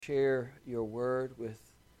share your word with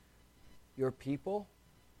your people.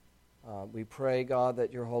 We pray, God,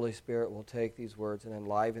 that your Holy Spirit will take these words and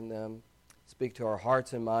enliven them, speak to our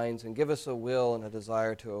hearts and minds, and give us a will and a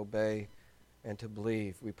desire to obey and to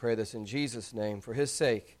believe. We pray this in Jesus' name, for his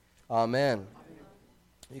sake. Amen.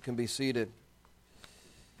 You can be seated.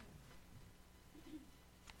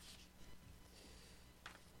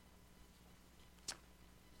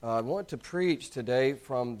 I want to preach today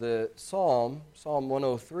from the Psalm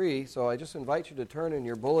 103, so I just invite you to turn in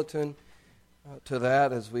your bulletin to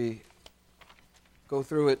that as we go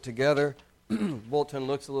through it together. Bulletin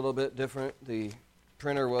looks a little bit different. The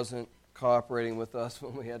printer wasn't cooperating with us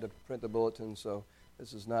when we had to print the bulletin, so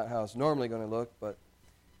this is not how it's normally going to look, but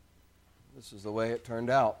this is the way it turned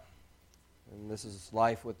out. And this is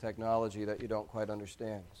life with technology that you don't quite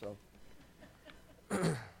understand. So,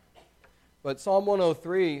 but Psalm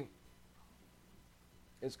 103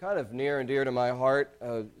 is kind of near and dear to my heart.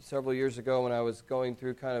 Several years ago when I was going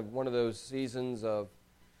through kind of one of those seasons of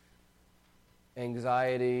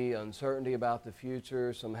anxiety, uncertainty about the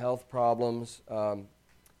future, some health problems,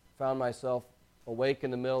 found myself awake in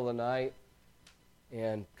the middle of the night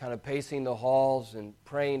and kind of pacing the halls and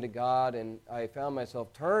praying to God, and I found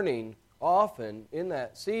myself turning often in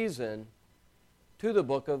that season to the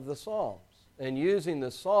book of the Psalms and using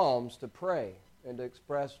the Psalms to pray and to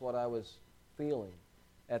express what I was feeling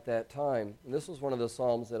at that time. And this was one of the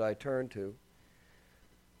Psalms that I turned to.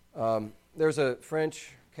 There's a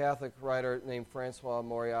French Catholic writer named Francois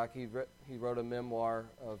Mauriac. He wrote a memoir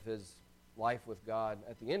of his life with God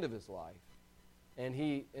at the end of his life. And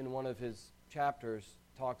he, in one of his chapters,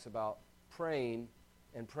 talks about praying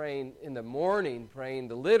and praying in the morning, praying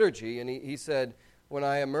the liturgy. And he said, "When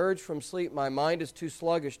I emerge from sleep, my mind is too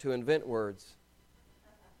sluggish to invent words,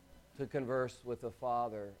 to converse with the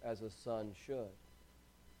Father as a son should."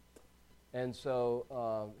 And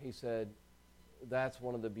so he said, that's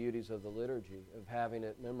one of the beauties of the liturgy, of having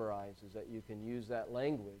it memorized, is that you can use that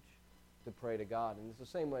language to pray to God. And it's the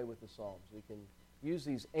same way with the Psalms. We can use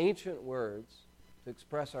these ancient words to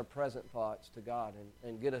express our present thoughts to God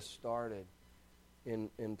and get us started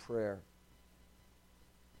in prayer.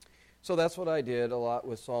 So that's what I did a lot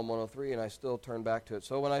with Psalm 103, and I still turn back to it.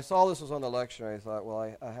 So when I saw this was on the lectionary, I thought,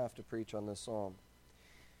 well, I have to preach on this psalm.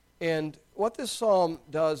 And what this psalm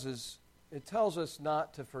does is it tells us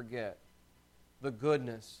not to forget the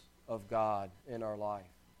goodness of God in our life,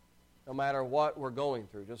 no matter what we're going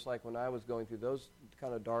through. Just like when I was going through those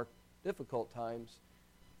kind of dark, difficult times,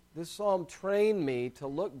 this psalm trained me to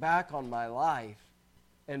look back on my life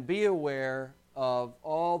and be aware of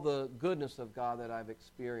all the goodness of God that I've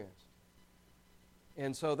experienced.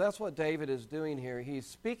 And so that's what David is doing here. He's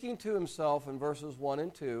speaking to himself in verses 1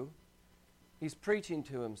 and 2. He's preaching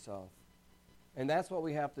to himself. And that's what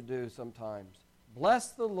we have to do sometimes.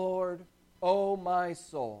 Bless the Lord, O my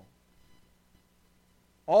soul.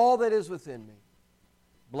 All that is within me,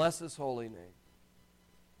 bless his holy name.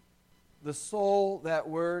 The soul, that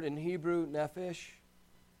word in Hebrew, nephesh,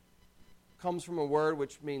 comes from a word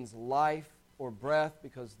which means life or breath,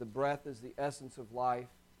 because the breath is the essence of life.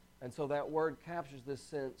 And so that word captures this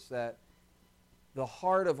sense that the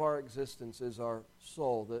heart of our existence is our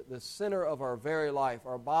soul, the center of our very life.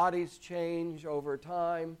 Our bodies change over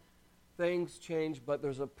time, things change, but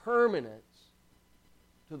there's a permanence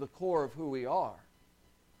to the core of who we are.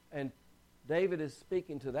 And David is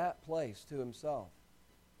speaking to that place, to himself.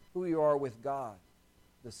 Who you are with God,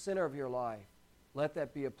 the center of your life, let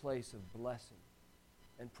that be a place of blessing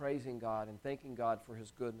and praising God and thanking God for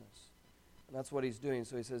his goodness. And that's what he's doing.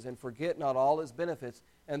 So he says, and forget not all his benefits.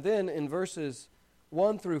 And then in verses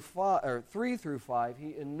 3 through 5,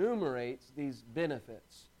 he enumerates these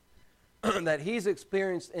benefits that he's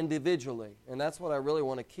experienced individually. And that's what I really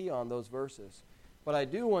want to key on, those verses. But I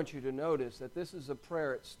do want you to notice that this is a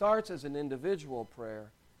prayer. It starts as an individual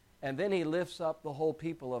prayer, and then he lifts up the whole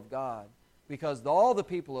people of God, because all the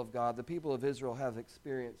people of God, the people of Israel, have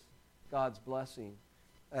experienced God's blessing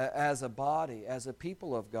as a body, as a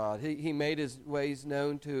people of God. He made his ways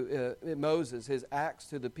known to Moses, his acts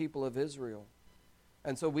to the people of Israel.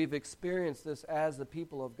 And so we've experienced this as the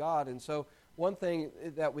people of God. And so one thing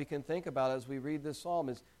that we can think about as we read this psalm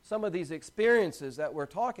is some of these experiences that we're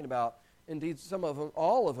talking about. Indeed, some of them,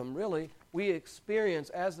 all of them really, we experience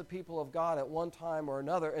as the people of God at one time or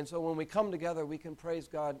another. And so when we come together, we can praise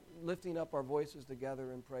God, lifting up our voices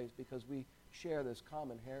together in praise, because we share this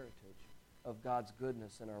common heritage of God's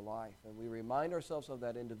goodness in our life. And we remind ourselves of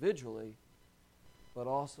that individually, but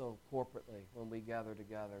also corporately when we gather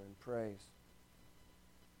together in praise.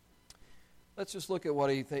 Let's just look at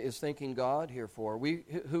what he is thanking God here for.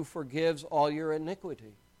 Who forgives all your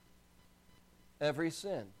iniquity. every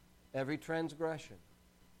sin, every transgression.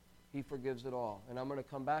 He forgives it all. And I'm going to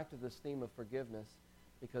come back to this theme of forgiveness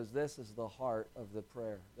because this is the heart of the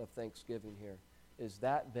prayer of thanksgiving here, is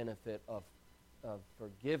that benefit of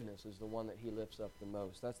forgiveness is the one that he lifts up the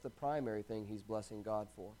most. That's the primary thing he's blessing God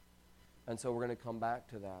for. And so we're going to come back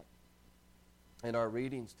to that. And our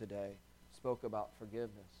readings today spoke about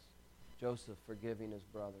forgiveness. Joseph forgiving his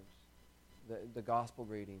brothers. The gospel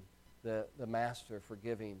reading, the master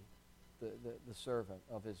forgiving the servant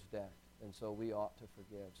of his debt. And so we ought to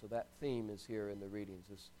forgive. So that theme is here in the readings,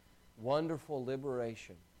 this wonderful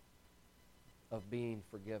liberation of being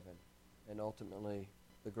forgiven. And ultimately,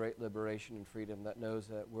 the great liberation and freedom that knows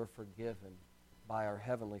that we're forgiven by our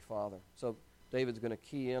Heavenly Father. So David's going to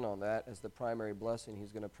key in on that as the primary blessing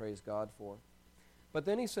he's going to praise God for. But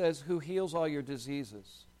then he says, who heals all your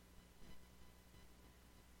diseases.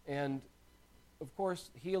 And, of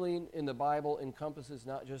course, healing in the Bible encompasses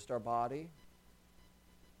not just our body,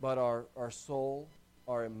 but our soul,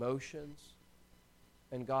 our emotions.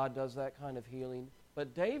 And God does that kind of healing.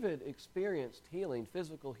 But David experienced healing,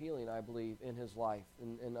 physical healing, I believe, in his life.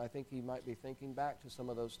 And I think he might be thinking back to some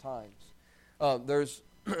of those times. There's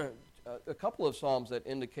a couple of Psalms that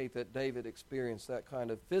indicate that David experienced that kind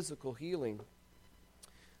of physical healing.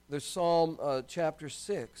 There's Psalm chapter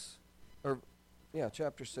 6,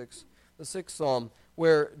 chapter 6, the 6th Psalm,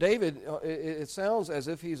 where David, it sounds as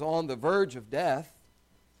if he's on the verge of death.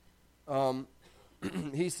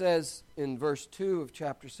 He says in verse 2 of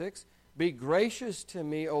chapter 6, be gracious to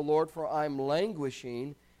me, O Lord, for I'm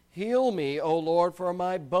languishing. Heal me, O Lord, for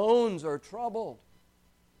my bones are troubled.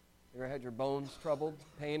 You ever had your bones troubled?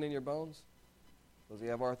 Pain in your bones? Does he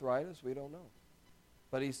have arthritis? We don't know.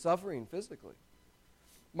 But he's suffering physically.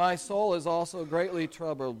 My soul is also greatly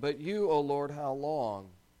troubled, but you, O Lord, how long?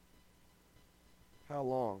 How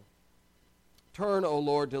long? Turn, O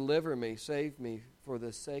Lord, deliver me, save me for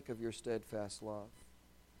the sake of your steadfast love.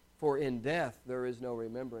 For in death there is no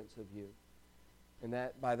remembrance of you. And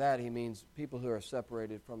that by that he means people who are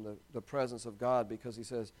separated from the presence of God, because he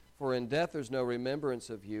says, for in death there's no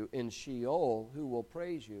remembrance of you. In Sheol, who will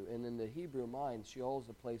praise you? And in the Hebrew mind, Sheol is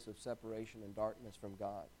a place of separation and darkness from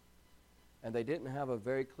God. And they didn't have a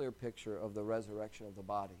very clear picture of the resurrection of the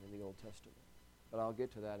body in the Old Testament. But I'll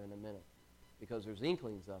get to that in a minute, because there's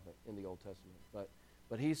inklings of it in the Old Testament.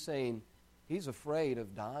 But he's saying he's afraid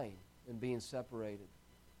of dying and being separated.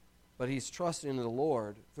 But he's trusting in the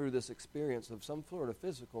Lord through this experience of some sort of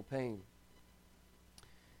physical pain.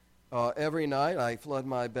 Every night I flood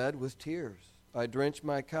my bed with tears. I drench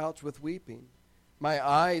my couch with weeping. My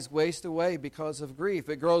eyes waste away because of grief.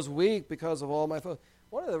 It grows weak because of all my foes.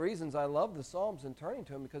 One of the reasons I love the Psalms and turning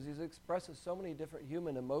to him, because he expresses so many different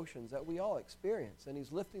human emotions that we all experience, and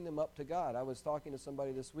he's lifting them up to God. I was talking to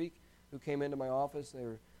somebody this week who came into my office. They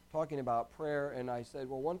were talking about prayer, and I said,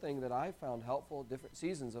 well, one thing that I found helpful at different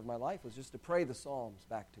seasons of my life was just to pray the Psalms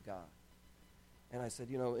back to God. And I said,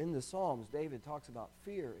 in the Psalms, David talks about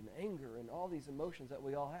fear and anger and all these emotions that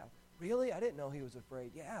we all have. Really? I didn't know he was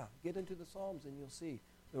afraid. Yeah, get into the Psalms and you'll see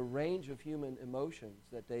the range of human emotions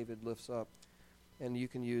that David lifts up, and you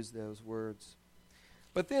can use those words.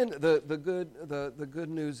 But then the good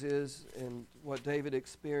news is, and what David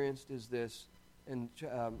experienced is this, in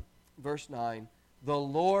verse 9, the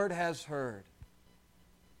Lord has heard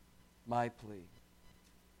my plea.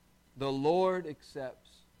 The Lord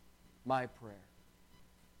accepts my prayer.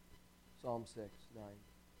 Psalm 6, 9.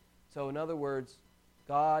 So in other words,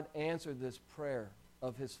 God answered this prayer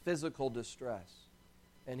of his physical distress,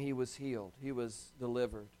 and he was healed. He was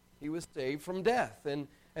delivered. He was saved from death.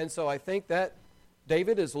 And so I think that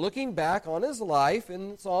David is looking back on his life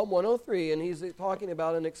in Psalm 103, and he's talking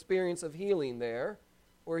about an experience of healing there,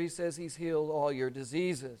 where he says he's healed all your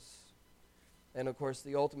diseases. And, of course,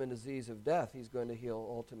 the ultimate disease of death he's going to heal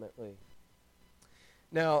ultimately.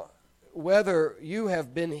 Now, whether you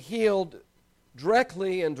have been healed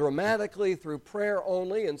directly and dramatically through prayer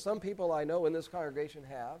only, and some people I know in this congregation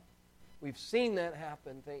have, we've seen that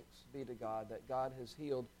happen, thanks be to God, that God has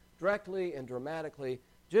healed directly and dramatically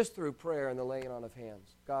just through prayer and the laying on of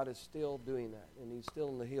hands. God is still doing that, and he's still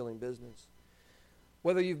in the healing business.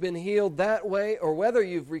 Whether you've been healed that way, or whether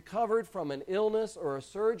you've recovered from an illness or a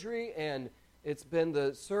surgery, and it's been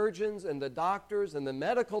the surgeons and the doctors and the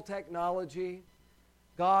medical technology,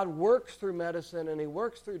 God works through medicine and he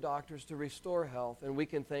works through doctors to restore health, and we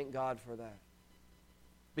can thank God for that.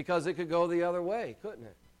 Because it could go the other way, couldn't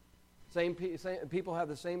it? Same people have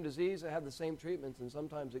the same disease, they have the same treatments, and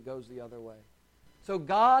sometimes it goes the other way. So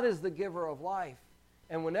God is the giver of life,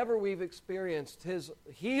 and whenever we've experienced his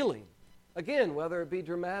healing, again, whether it be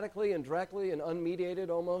dramatically and directly and unmediated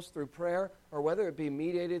almost through prayer, or whether it be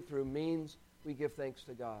mediated through means we give thanks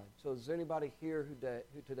to God. So is there anybody here who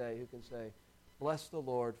today who can say, bless the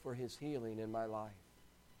Lord for his healing in my life?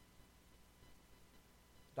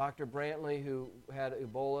 Dr. Brantley, who had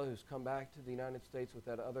Ebola, who's come back to the United States with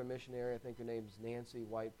that other missionary, I think her name's Nancy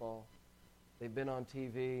Whiteball. They've been on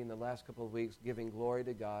TV in the last couple of weeks giving glory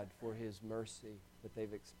to God for his mercy that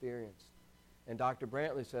they've experienced. And Dr.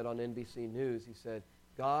 Brantley said on NBC News, he said,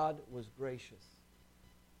 God was gracious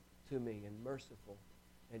to me and merciful.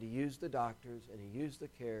 And he used the doctors, and he used the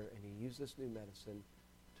care, and he used this new medicine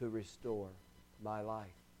to restore my life.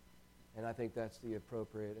 And I think that's the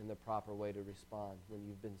appropriate and the proper way to respond when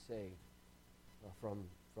you've been saved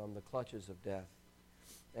from the clutches of death.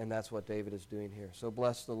 And that's what David is doing here. So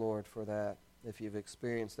bless the Lord for that, if you've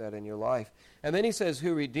experienced that in your life. And then he says,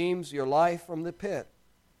 who redeems your life from the pit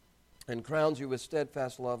and crowns you with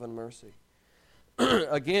steadfast love and mercy.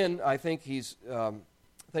 Again, I think he's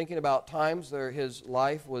thinking about times where his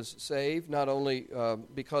life was saved, not only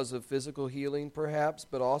because of physical healing perhaps,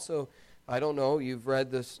 but also, I don't know, you've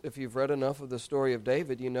read this, if you've read enough of the story of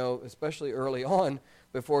David, you know, especially early on,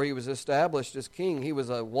 before he was established as king, he was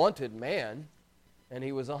a wanted man, and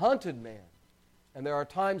he was a hunted man. And there are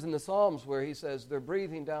times in the Psalms where he says, they're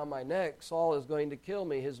breathing down my neck, Saul is going to kill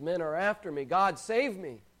me, his men are after me, God save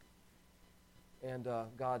me. And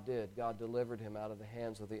God did. God delivered him out of the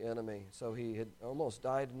hands of the enemy. So he had almost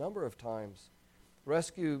died a number of times.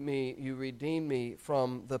 Rescue me, you redeem me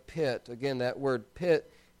from the pit. Again, that word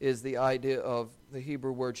pit is the idea of the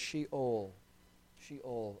Hebrew word Sheol.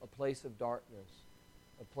 Sheol, a place of darkness,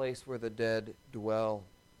 a place where the dead dwell.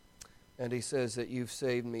 And he says that you've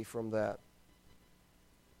saved me from that.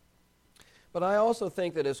 But I also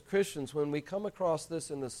think that as Christians, when we come across this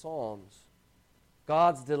in the Psalms,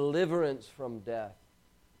 God's deliverance from death,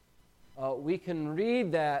 we can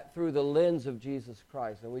read that through the lens of Jesus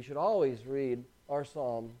Christ. And we should always read our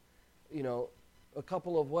psalm, a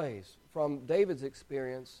couple of ways. From David's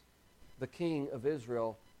experience, the king of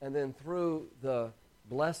Israel, and then through the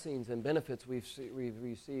blessings and benefits we've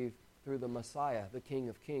received through the Messiah, the King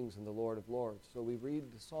of Kings and the Lord of Lords. So we read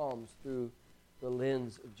the Psalms through the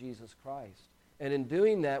lens of Jesus Christ. And in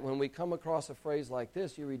doing that, when we come across a phrase like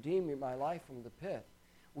this, you redeem my life from the pit,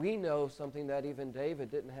 we know something that even David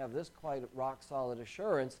didn't have this quite rock-solid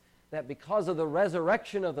assurance, that because of the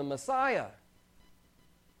resurrection of the Messiah,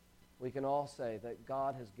 we can all say that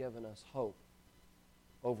God has given us hope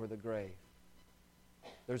over the grave.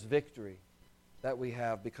 There's victory that we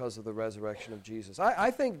have because of the resurrection of Jesus. I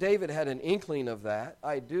think David had an inkling of that.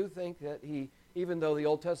 I do think that he, even though the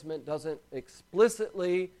Old Testament doesn't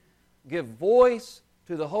explicitly give voice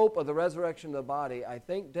to the hope of the resurrection of the body, I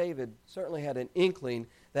think David certainly had an inkling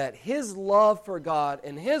that his love for God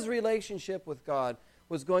and his relationship with God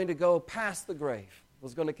was going to go past the grave,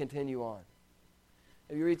 was going to continue on.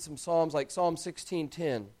 If you read some Psalms like Psalm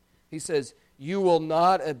 16:10, he says, you will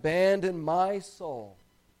not abandon my soul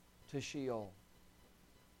to Sheol.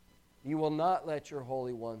 You will not let your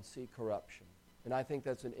Holy One see corruption. And I think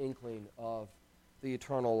that's an inkling of the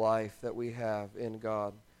eternal life that we have in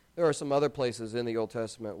God. There are some other places in the Old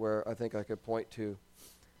Testament where I think I could point to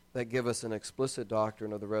that give us an explicit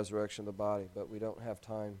doctrine of the resurrection of the body, but we don't have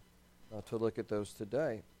time to look at those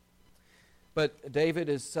today. But David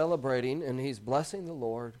is celebrating and he's blessing the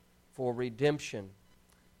Lord for redemption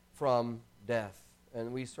from death.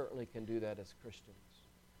 And we certainly can do that as Christians.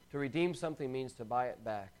 To redeem something means to buy it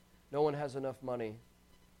back. No one has enough money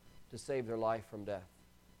to save their life from death.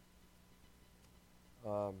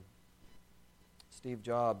 Steve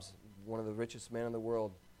Jobs, one of the richest men in the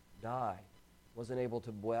world, died. Wasn't able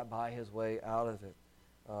to buy his way out of it.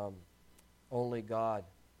 Only God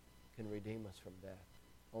can redeem us from death.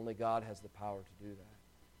 Only God has the power to do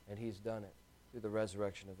that. And he's done it through the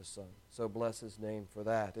resurrection of his Son. So bless his name for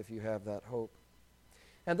that if you have that hope.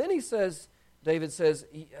 And then he says, David says,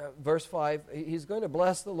 verse 5, he's going to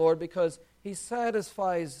bless the Lord because he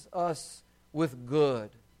satisfies us with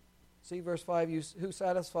good. See, verse 5, who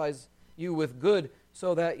satisfies you with good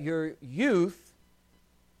so that your youth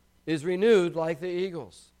is renewed like the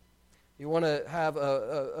eagles. You want to have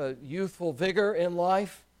a youthful vigor in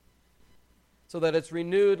life so that it's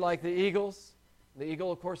renewed like the eagles. The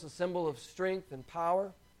eagle, of course, is a symbol of strength and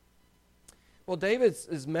power. Well, David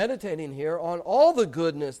is meditating here on all the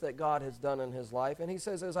goodness that God has done in his life. And he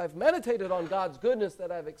says, as I've meditated on God's goodness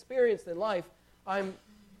that I've experienced in life, I'm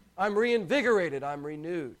reinvigorated, I'm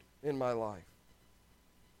renewed in my life.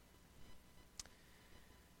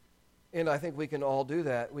 And I think we can all do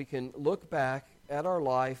that. We can look back at our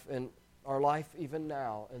life and our life even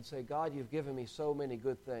now and say, God, you've given me so many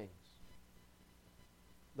good things.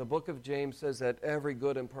 The book of James says that every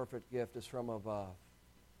good and perfect gift is from above.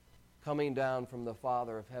 coming down from the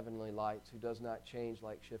Father of heavenly lights, who does not change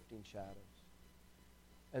like shifting shadows.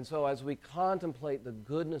 And so as we contemplate the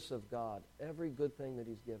goodness of God, every good thing that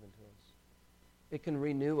He's given to us, it can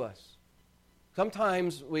renew us.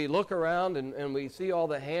 Sometimes we look around and we see all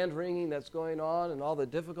the hand-wringing that's going on and all the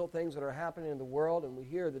difficult things that are happening in the world, and we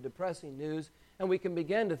hear the depressing news, and we can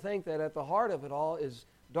begin to think that at the heart of it all is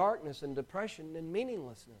darkness and depression and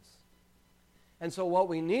meaninglessness. And so what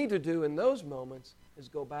we need to do in those moments is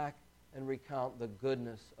go back and recount the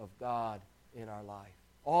goodness of God in our life.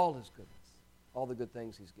 All His goodness. All the good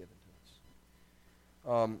things He's given to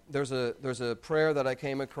us. There's a prayer that I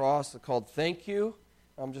came across called Thank You.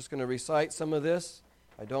 I'm just going to recite some of this.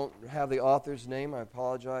 I don't have the author's name. I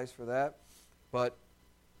apologize for that. But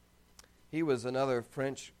he was another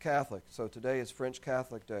French Catholic. So today is French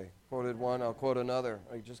Catholic Day. Quoted one, I'll quote another.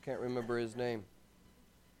 I just can't remember his name.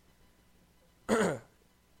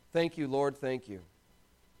 Thank you, Lord, thank you.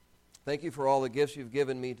 Thank you for all the gifts you've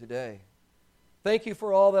given me today. Thank you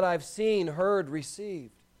for all that I've seen, heard,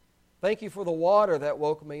 received. Thank you for the water that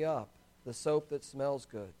woke me up, the soap that smells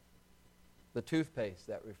good, the toothpaste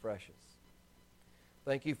that refreshes.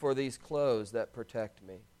 Thank you for these clothes that protect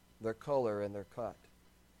me, their color and their cut.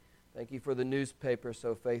 Thank you for the newspaper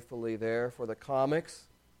so faithfully there, for the comics,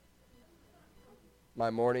 my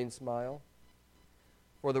morning smile,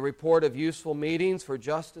 for the report of useful meetings, for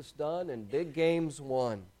justice done and big games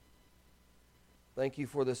won. Thank you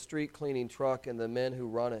for the street cleaning truck and the men who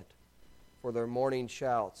run it, for their morning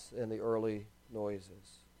shouts and the early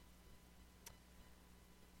noises.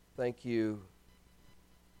 Thank you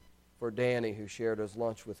for Danny, who shared his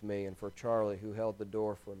lunch with me, and for Charlie, who held the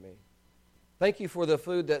door for me. Thank you for the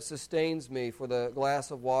food that sustains me, for the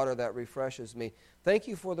glass of water that refreshes me. Thank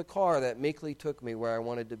you for the car that meekly took me where I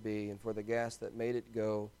wanted to be, and for the gas that made it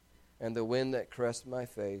go, and the wind that caressed my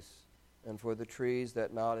face, and for the trees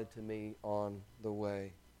that nodded to me on the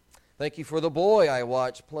way. Thank you for the boy I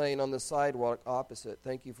watched playing on the sidewalk opposite.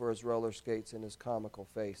 Thank you for his roller skates and his comical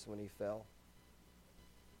face when he fell.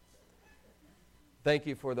 Thank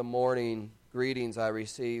you for the morning greetings I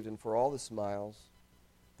received and for all the smiles.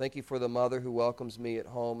 Thank you for the mother who welcomes me at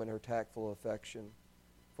home and her tactful affection,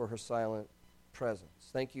 for her silent presence.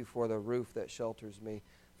 Thank you for the roof that shelters me,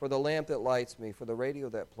 for the lamp that lights me, for the radio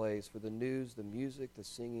that plays, for the news, the music, the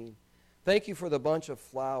singing. Thank you for the bunch of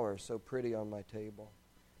flowers so pretty on my table.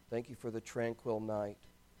 Thank you for the tranquil night.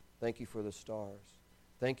 Thank you for the stars.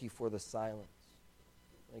 Thank you for the silence.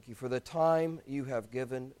 Thank you for the time you have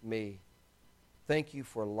given me. Thank you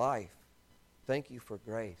for life. Thank you for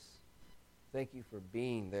grace. Thank you for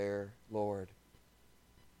being there, Lord,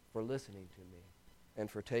 for listening to me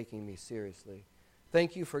and for taking me seriously.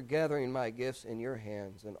 Thank you for gathering my gifts in your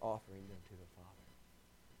hands and offering them to the Father.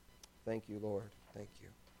 Thank you, Lord. Thank you.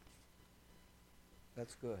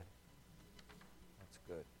 That's good. That's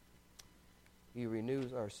good. He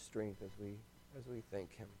renews our strength as we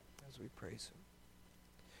thank Him, as we praise Him.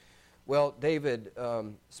 Well, David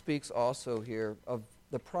speaks also here of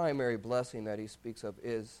the primary blessing that he speaks of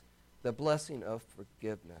is the blessing of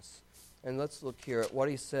forgiveness. And let's look here at what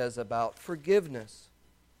he says about forgiveness.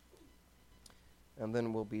 And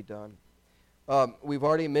then we'll be done. We've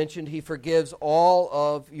already mentioned He forgives all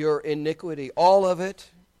of your iniquity. All of it.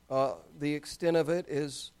 The extent of it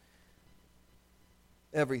is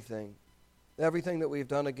everything. Everything that we've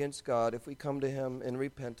done against God, if we come to Him in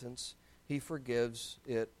repentance, He forgives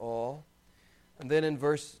it all. And then in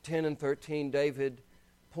verse 10 and 13, David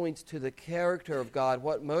points to the character of God,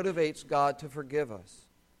 what motivates God to forgive us.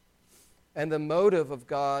 And the motive of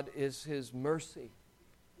God is His mercy.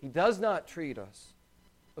 He does not treat us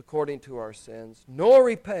according to our sins, nor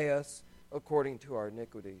repay us according to our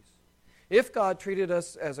iniquities. If God treated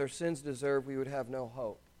us as our sins deserve, we would have no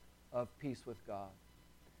hope of peace with God.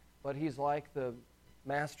 But He's like the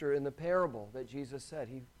master in the parable that Jesus said.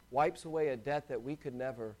 He wipes away a debt that we could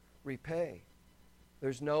never repay.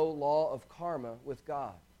 There's no law of karma with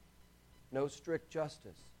God. No strict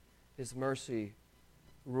justice. His mercy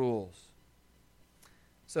rules.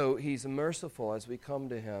 So He's merciful as we come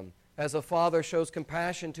to Him. As a father shows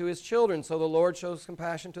compassion to his children, so the Lord shows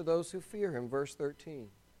compassion to those who fear Him. Verse 13.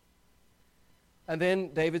 And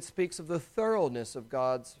then David speaks of the thoroughness of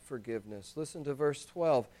God's forgiveness. Listen to verse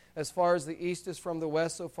 12. As far as the east is from the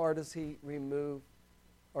west, so far does He remove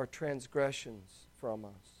our transgressions from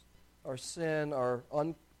us. Our sin, our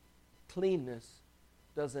uncleanness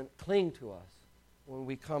doesn't cling to us when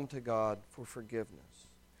we come to God for forgiveness.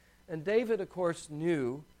 And David, of course,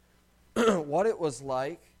 knew what it was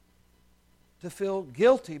like to feel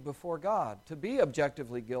guilty before God, to be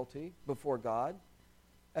objectively guilty before God,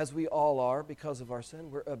 as we all are because of our sin.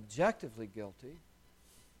 We're objectively guilty.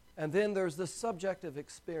 And then there's the subjective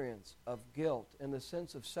experience of guilt and the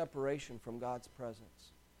sense of separation from God's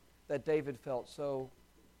presence that David felt so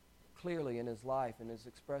clearly in his life and is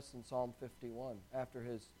expressed in Psalm 51 after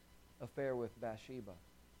his affair with Bathsheba.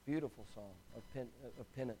 Beautiful song of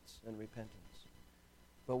penance and repentance.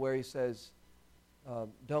 But where he says,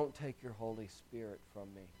 don't take your Holy Spirit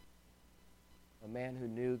from me. A man who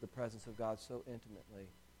knew the presence of God so intimately,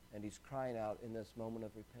 and he's crying out in this moment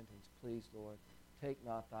of repentance, please, Lord, take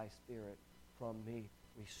not thy Spirit from me.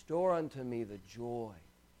 Restore unto me the joy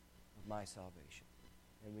of my salvation,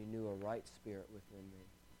 and renew a right spirit within me.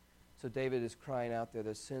 So David is crying out there,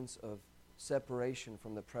 the sense of separation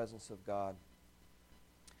from the presence of God.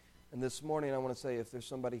 And this morning I want to say, if there's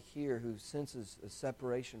somebody here who senses a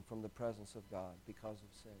separation from the presence of God because of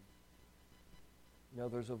sin,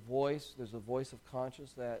 there's a voice of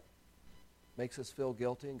conscience that makes us feel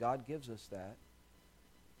guilty, and God gives us that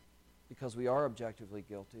because we are objectively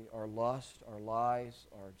guilty. Our lust, our lies,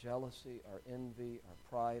 our jealousy, our envy, our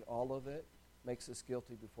pride, all of it makes us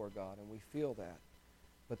guilty before God, and we feel that.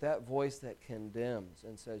 But that voice that condemns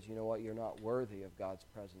and says, you know what, you're not worthy of God's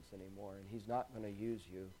presence anymore, and he's not going to use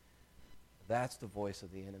you, that's the voice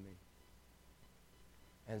of the enemy.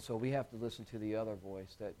 And so we have to listen to the other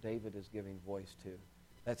voice that David is giving voice to,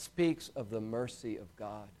 that speaks of the mercy of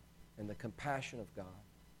God and the compassion of God.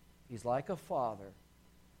 He's like a father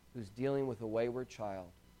who's dealing with a wayward child,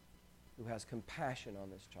 who has compassion on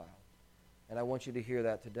this child. And I want you to hear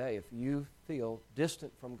that today. If you feel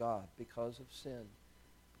distant from God because of sin,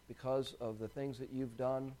 because of the things that you've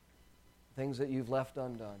done, things that you've left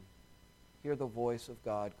undone, hear the voice of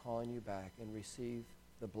God calling you back and receive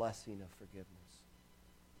the blessing of forgiveness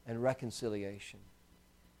and reconciliation.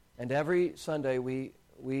 And every Sunday we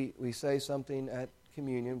say something at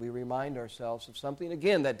communion. We remind ourselves of something,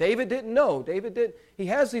 again, that David didn't know. He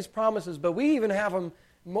has these promises, but we even have them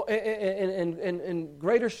in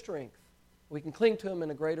greater strength. We can cling to them in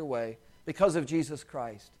a greater way because of Jesus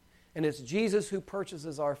Christ. And it's Jesus who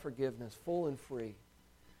purchases our forgiveness full and free.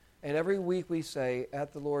 And every week we say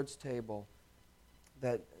at the Lord's table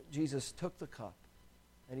that Jesus took the cup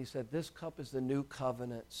and he said, this cup is the new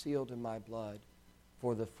covenant sealed in my blood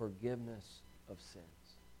for the forgiveness of sins.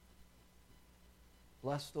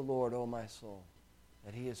 Bless the Lord, O my soul,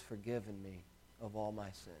 that he has forgiven me of all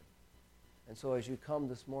my sin. And so as you come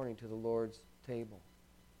this morning to the Lord's table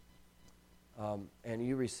and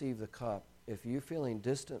you receive the cup, if you're feeling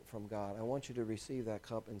distant from God, I want you to receive that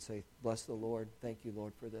cup and say, bless the Lord. Thank you,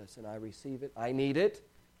 Lord, for this. And I receive it. I need it.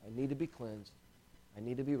 I need to be cleansed. I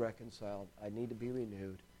need to be reconciled. I need to be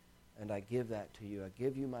renewed. And I give that to you. I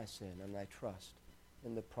give you my sin, and I trust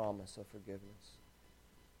in the promise of forgiveness.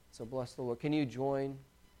 So bless the Lord. Can you join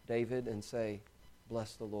David and say,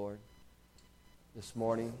 bless the Lord this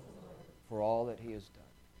morning for all that he has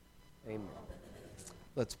done? Amen.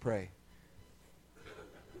 Let's pray.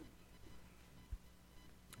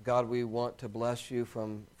 God, we want to bless you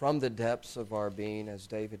from the depths of our being, as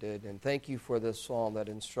David did. And thank you for this psalm that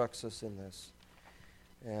instructs us in this.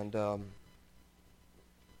 And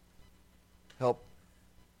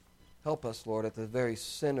help us, Lord, at the very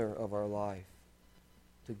center of our life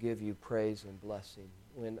to give you praise and blessing.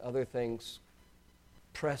 When other things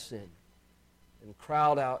press in and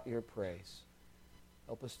crowd out your praise,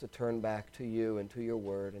 help us to turn back to you and to your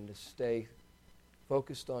word and to stay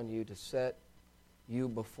focused on you, to set you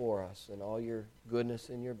before us and all your goodness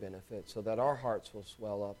and your benefit, so that our hearts will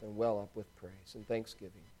swell up and well up with praise and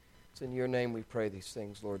thanksgiving. It's in your name we pray these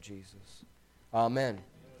things, Lord Jesus. Amen.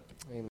 Amen.